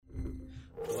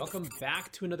welcome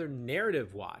back to another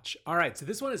Narrative Watch. All right, so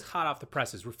this one is hot off the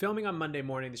presses. We're filming on Monday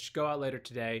morning. This should go out later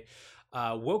today.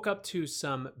 Woke up to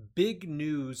some big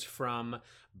news from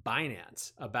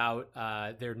Binance about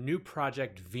their new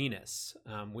project Venus,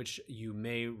 which you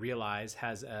may realize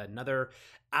has another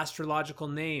astrological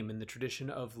name in the tradition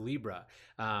of Libra,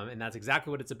 and that's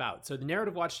exactly what it's about. So the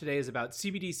Narrative Watch today is about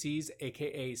CBDCs,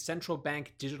 aka central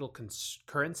bank digital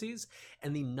currencies,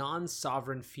 and the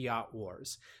non-sovereign fiat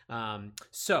wars.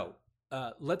 So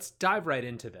let's dive right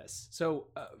into this. So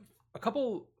a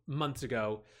couple months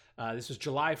ago, this was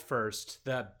July 1st,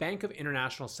 the Bank of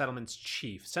International Settlements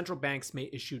chief, central banks may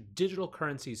issue digital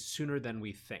currencies sooner than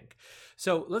we think.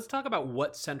 So let's talk about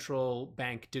what central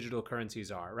bank digital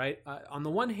currencies are, right? On the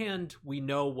one hand, we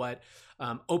know what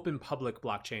open public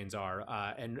blockchains are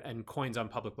and coins on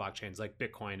public blockchains like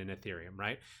Bitcoin and Ethereum,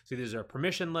 right? So these are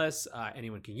permissionless,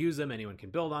 anyone can use them, anyone can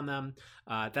build on them.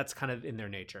 That's kind of in their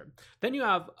nature. Then you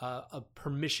have a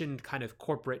permissioned kind of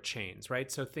corporate chains,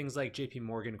 right? So things like JP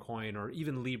Morgan coin or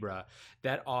even Libra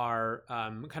that are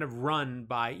kind of run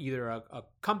by either a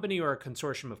company or a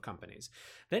consortium of companies.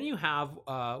 Then you have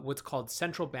what's called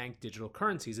central bank digital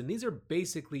currencies, and these are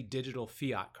basically digital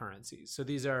fiat currencies. So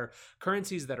these are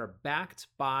currencies that are backed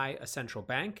by a central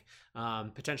bank,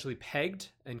 potentially pegged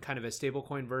in kind of a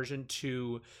stablecoin version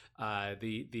to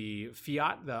the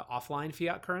fiat, the offline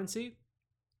fiat currency,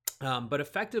 but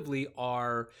effectively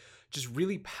are just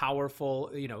really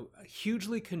powerful,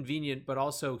 hugely convenient, but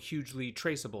also hugely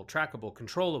traceable, trackable,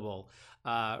 controllable,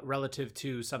 relative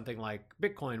to something like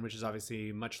Bitcoin, which is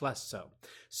obviously much less so.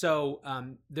 So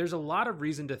there's a lot of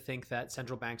reason to think that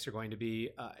central banks are going to be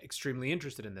extremely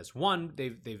interested in this. One,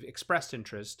 they've expressed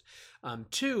interest.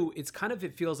 Two,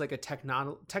 it feels like a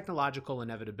technological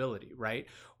inevitability, right?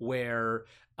 Where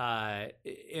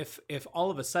if all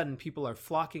of a sudden people are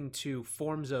flocking to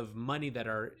forms of money that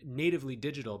are natively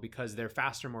digital because they're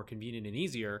faster, more convenient, and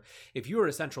easier, if you are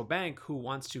a central bank who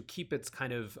wants to keep its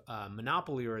kind of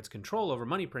monopoly or its control over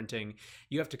money printing,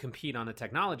 you have to compete on a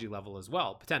technology level as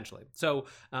well, potentially. So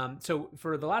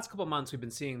for the last couple of months, we've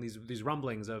been seeing these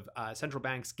rumblings of central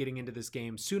banks getting into this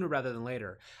game sooner rather than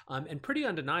later, and pretty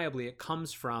undeniably, it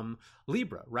comes from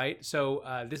Libra, right?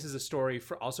 So this is a story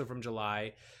also from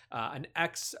July. An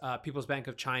ex-People's Bank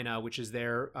of China, which is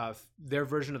their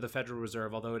version of the Federal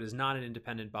Reserve, although it is not an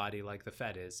independent body like the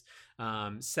Fed is,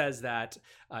 says that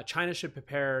China should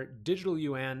prepare digital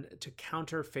yuan to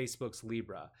counter Facebook's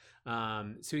Libra.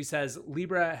 So he says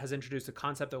Libra has introduced a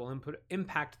concept that will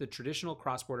impact the traditional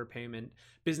cross-border payment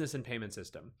business and payment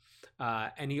system.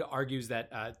 And he argues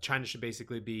that China should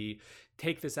basically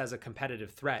take this as a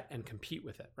competitive threat and compete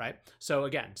with it, right?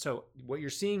 So what you're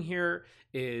seeing here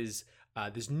is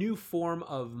this new form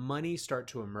of money start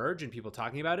to emerge and people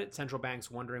talking about it, central banks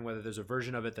wondering whether there's a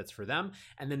version of it that's for them,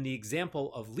 and then the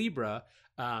example of Libra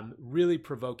really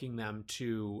provoking them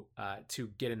to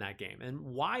get in that game. And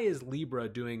why is Libra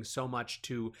doing so much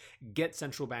to get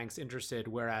central banks interested,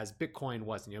 whereas Bitcoin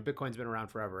wasn't? Bitcoin's been around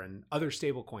forever, and other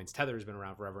stable coins, Tether has been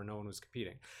around forever, and no one was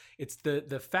competing. It's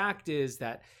the fact is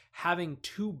that having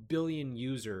 2 billion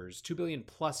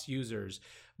plus users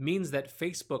means that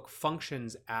Facebook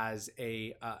functions as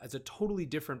a totally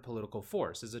different political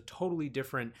force, as a totally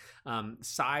different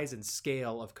size and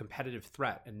scale of competitive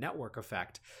threat and network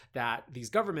effect that these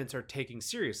governments are taking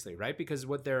seriously, right? Because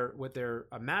what they're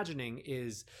imagining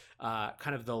is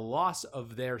kind of the loss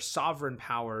of their sovereign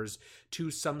powers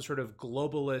to some sort of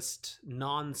globalist,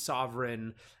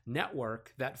 non-sovereign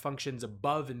network that functions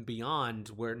above and beyond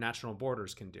where national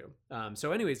borders can do.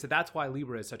 So that's why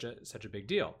Libra is such a big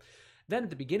deal. Then at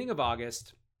the beginning of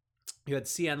August, you had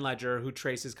CN Ledger, who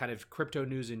traces kind of crypto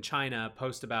news in China,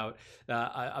 post about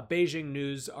a Beijing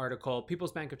news article.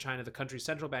 People's Bank of China, the country's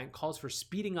central bank, calls for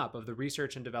speeding up of the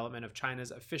research and development of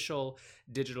China's official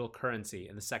digital currency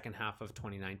in the second half of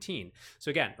 2019. So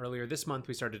again, earlier this month,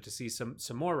 we started to see some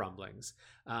more rumblings.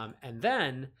 And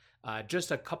then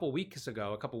just a couple weekends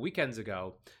ago,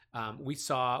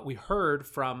 we heard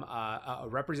from a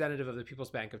representative of the People's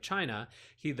Bank of China,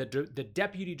 the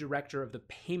deputy director of the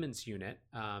payments unit,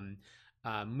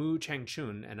 Mu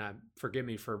Changchun, and forgive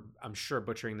me for, I'm sure,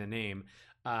 butchering the name,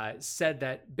 said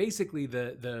that basically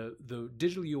the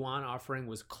digital yuan offering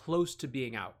was close to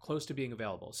being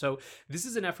available. So this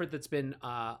is an effort that's been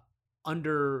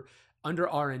under under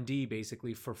R&D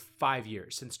basically for 5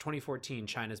 years. Since 2014,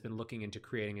 China's been looking into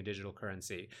creating a digital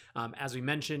currency. As we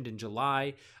mentioned in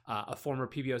July, a former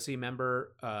PBOC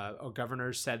member or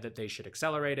governor said that they should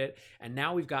accelerate it. And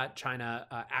now we've got China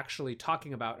actually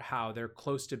talking about how they're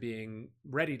close to being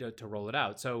ready to roll it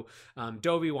out. So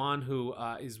Dovey Wan, who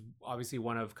is obviously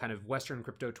one of kind of Western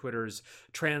crypto Twitter's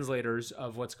translators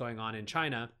of what's going on in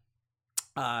China,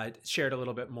 shared a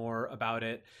little bit more about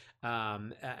it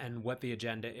and what the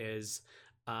agenda is.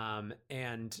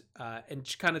 And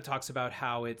she kind of talks about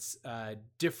how it's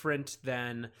different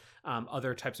than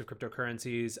other types of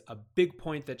cryptocurrencies. A big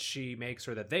point that she makes,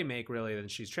 or that they make really, that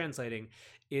she's translating,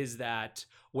 is that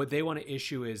what they want to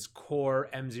issue is core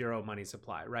M0 money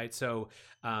supply, right? So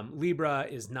Libra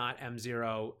is not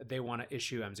M0. They want to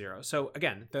issue M0. So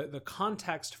again, the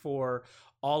context for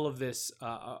all of this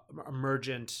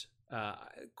emergent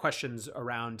questions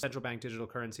around central bank digital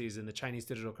currencies and the Chinese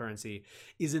digital currency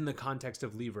is in the context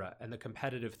of Libra and the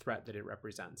competitive threat that it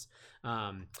represents.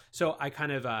 So I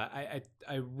kind of I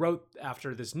wrote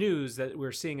after this news that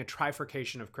we're seeing a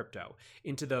trifurcation of crypto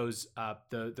into those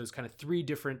kind of three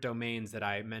different domains that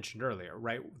I mentioned earlier,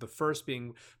 right? The first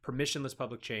being permissionless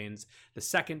public chains, the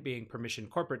second being permissioned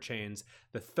corporate chains,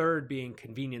 the third being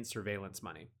convenience surveillance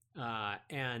money,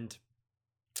 and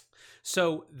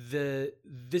so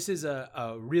this is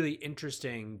a really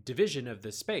interesting division of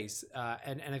this space,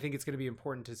 and I think it's going to be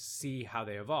important to see how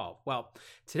they evolve. Well,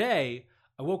 today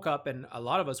I woke up, and a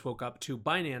lot of us woke up to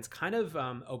Binance kind of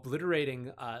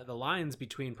obliterating the lines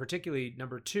between particularly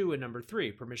number 2 and number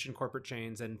 3, permission corporate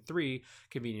chains, and 3,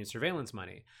 convenience surveillance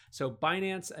money. So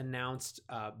Binance announced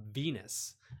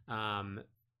Venus.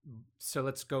 So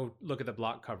let's go look at the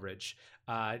block coverage.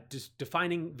 Just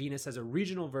defining Venus as a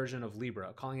regional version of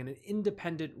Libra, calling it an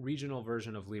independent regional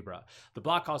version of Libra. The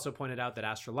block also pointed out that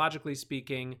astrologically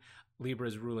speaking,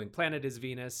 Libra's ruling planet is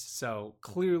Venus. So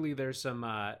clearly there's some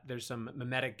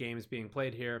mimetic games being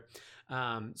played here.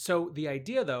 So the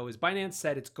idea, though, is Binance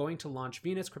said it's going to launch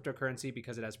Venus cryptocurrency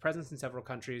because it has presence in several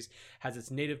countries, has its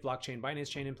native blockchain Binance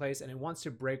chain in place, and it wants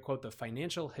to break, quote, the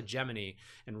financial hegemony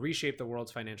and reshape the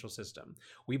world's financial system.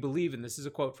 We believe, and this is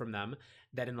a quote from them,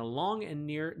 that in the long and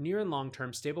near and long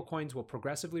term, stablecoins will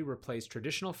progressively replace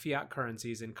traditional fiat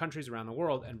currencies in countries around the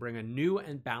world and bring a new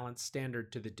and balanced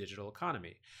standard to the digital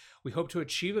economy. We hope to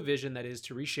achieve a vision that is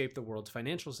to reshape the world's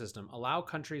financial system, allow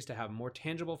countries to have more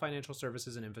tangible financial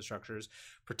services and infrastructures,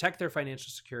 protect their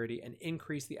financial security, and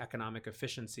increase the economic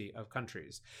efficiency of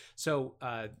countries. So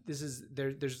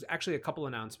there's actually a couple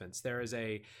announcements. There is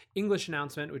a English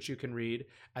announcement, which you can read,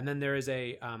 and then there is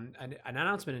an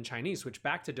announcement in Chinese, which,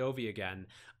 back to Dovey again,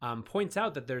 points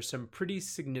out that there's some pretty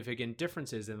significant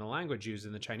differences in the language used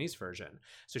in the Chinese version.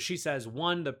 So she says,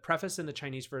 one, the preface in the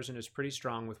Chinese version is pretty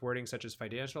strong with wording such as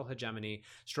financial hegemony,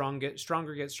 stronger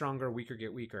get stronger, weaker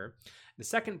get weaker. The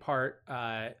second part,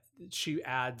 she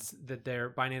adds that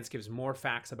Binance gives more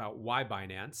facts about why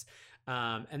Binance.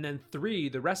 And then 3,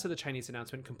 the rest of the Chinese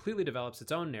announcement completely develops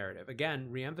its own narrative, again,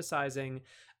 reemphasizing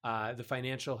the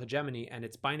financial hegemony, and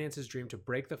it's Binance's dream to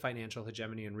break the financial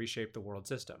hegemony and reshape the world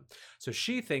system. So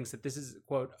she thinks that this is,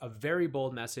 quote, a very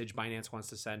bold message Binance wants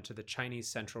to send to the Chinese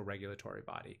central regulatory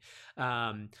body.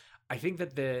 I think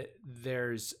that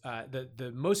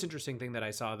the most interesting thing that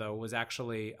I saw, though, was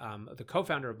actually the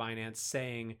co-founder of Binance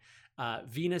saying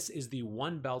Venus is the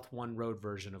One Belt, One Road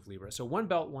version of Libra. So One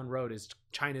Belt, One Road is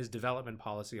China's development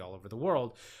policy all over the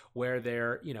world, where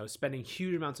they're spending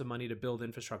huge amounts of money to build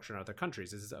infrastructure in other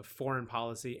countries. This is a foreign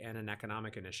policy and an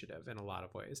economic initiative in a lot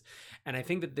of ways. And I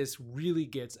think that this really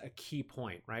gets a key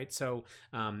point, right? So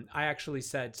I actually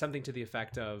said something to the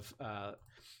effect of,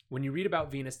 when you read about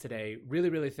Venus today, really,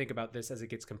 really think about this as it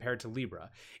gets compared to Libra.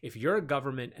 If you're a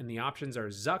government and the options are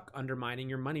Zuck undermining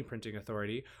your money printing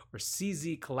authority or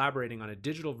CZ collaborating on a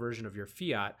digital version of your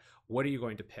fiat, what are you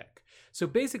going to pick? So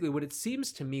basically what it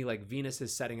seems to me like Venus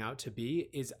is setting out to be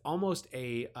is almost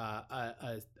a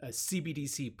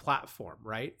CBDC platform,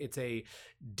 right? It's a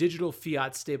digital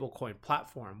fiat stablecoin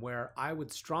platform where I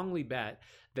would strongly bet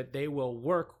that they will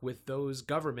work with those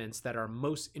governments that are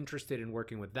most interested in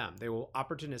working with them. They will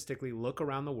opportunistically look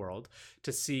around the world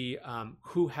to see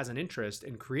who has an interest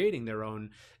in creating their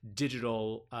own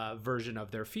digital version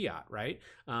of their fiat, right?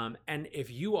 And if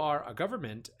you are a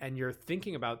government and you're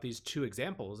thinking about these two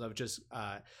examples of just,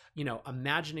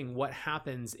 imagining what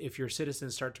happens if your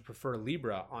citizens start to prefer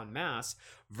Libra en masse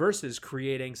versus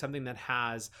creating something that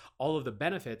has all of the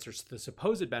benefits or the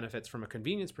supposed benefits from a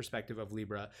convenience perspective of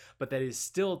Libra, but that is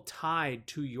still tied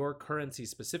to your currency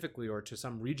specifically or to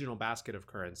some regional basket of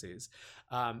currencies.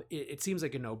 It seems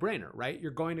like a no-brainer, right?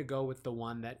 You're going to go with the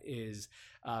one that is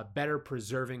better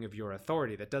preserving of your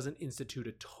authority, that doesn't institute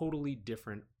a totally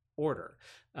different order.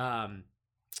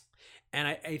 And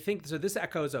I think, so this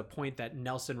echoes a point that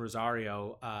Nelson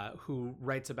Rosario, who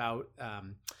writes about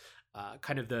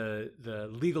kind of the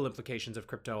legal implications of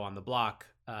crypto on the block,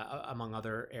 among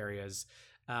other areas,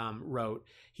 wrote.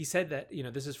 He said that,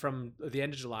 this is from the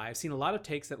end of July, I've seen a lot of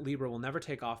takes that Libra will never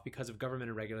take off because of government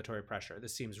and regulatory pressure.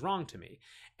 This seems wrong to me.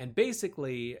 And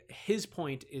basically, his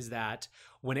point is that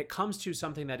when it comes to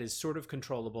something that is sort of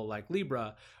controllable like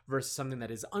Libra versus something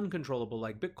that is uncontrollable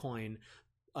like Bitcoin,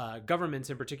 governments,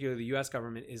 in particular the US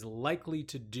government, is likely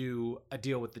to do a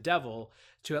deal with the devil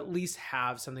to at least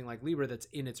have something like Libra that's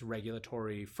in its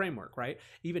regulatory framework, right?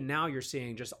 Even now you're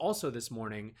seeing, just also this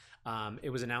morning, it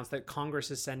was announced that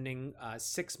Congress is sending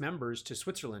 6 members to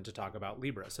Switzerland to talk about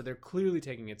Libra. So they're clearly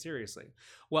taking it seriously.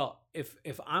 Well,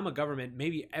 if I'm a government,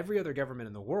 maybe every other government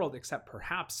in the world except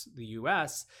perhaps the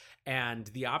US, and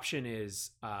the option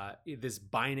is this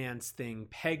Binance thing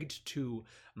pegged to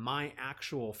my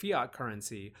actual fiat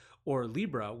currency, or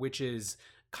Libra, which is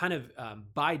kind of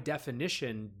by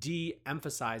definition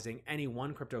de-emphasizing any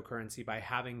one cryptocurrency by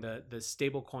having the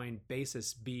stablecoin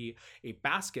basis be a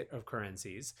basket of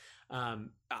currencies, I'm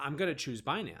going to choose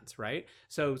Binance, right?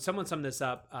 So someone summed this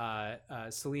up.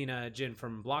 Selena Jin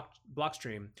from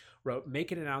Blockstream wrote,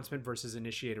 "Make an announcement versus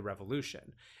initiate a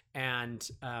revolution." And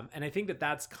I think that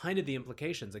that's kind of the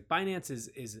implications. Like, Binance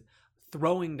is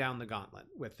throwing down the gauntlet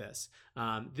with this.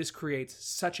 This creates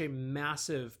such a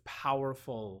massive,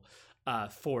 powerful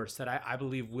force that I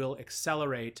believe will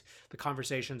accelerate the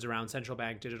conversations around central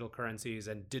bank digital currencies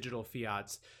and digital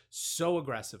fiats so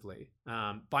aggressively.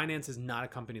 Binance is not a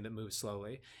company that moves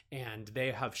slowly, and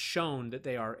they have shown that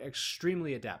they are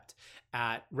extremely adept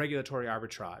at regulatory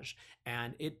arbitrage.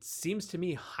 And it seems to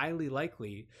me highly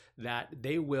likely that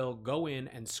they will go in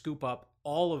and scoop up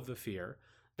all of the fear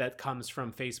that comes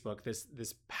from Facebook,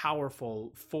 this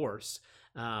powerful force,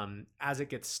 as it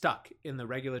gets stuck in the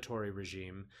regulatory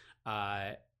regime.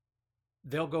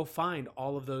 They'll go find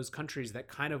all of those countries that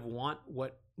kind of want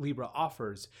what Libra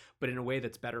offers, but in a way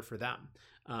that's better for them.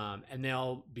 And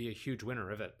they'll be a huge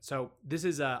winner of it. So this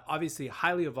is obviously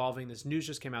highly evolving. This news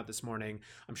just came out this morning.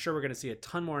 I'm sure we're going to see a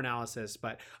ton more analysis,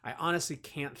 but I honestly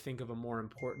can't think of a more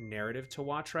important narrative to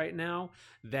watch right now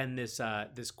than this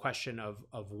question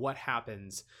of what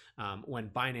happens when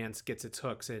Binance gets its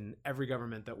hooks in every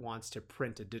government that wants to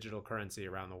print a digital currency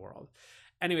around the world.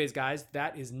 Anyways, guys,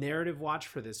 that is Narrative Watch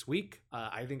for this week.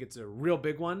 I think it's a real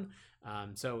big one.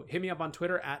 So hit me up on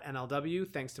Twitter at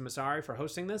NLW. Thanks to Masari for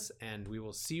hosting this, and we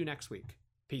will see you next week.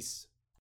 Peace.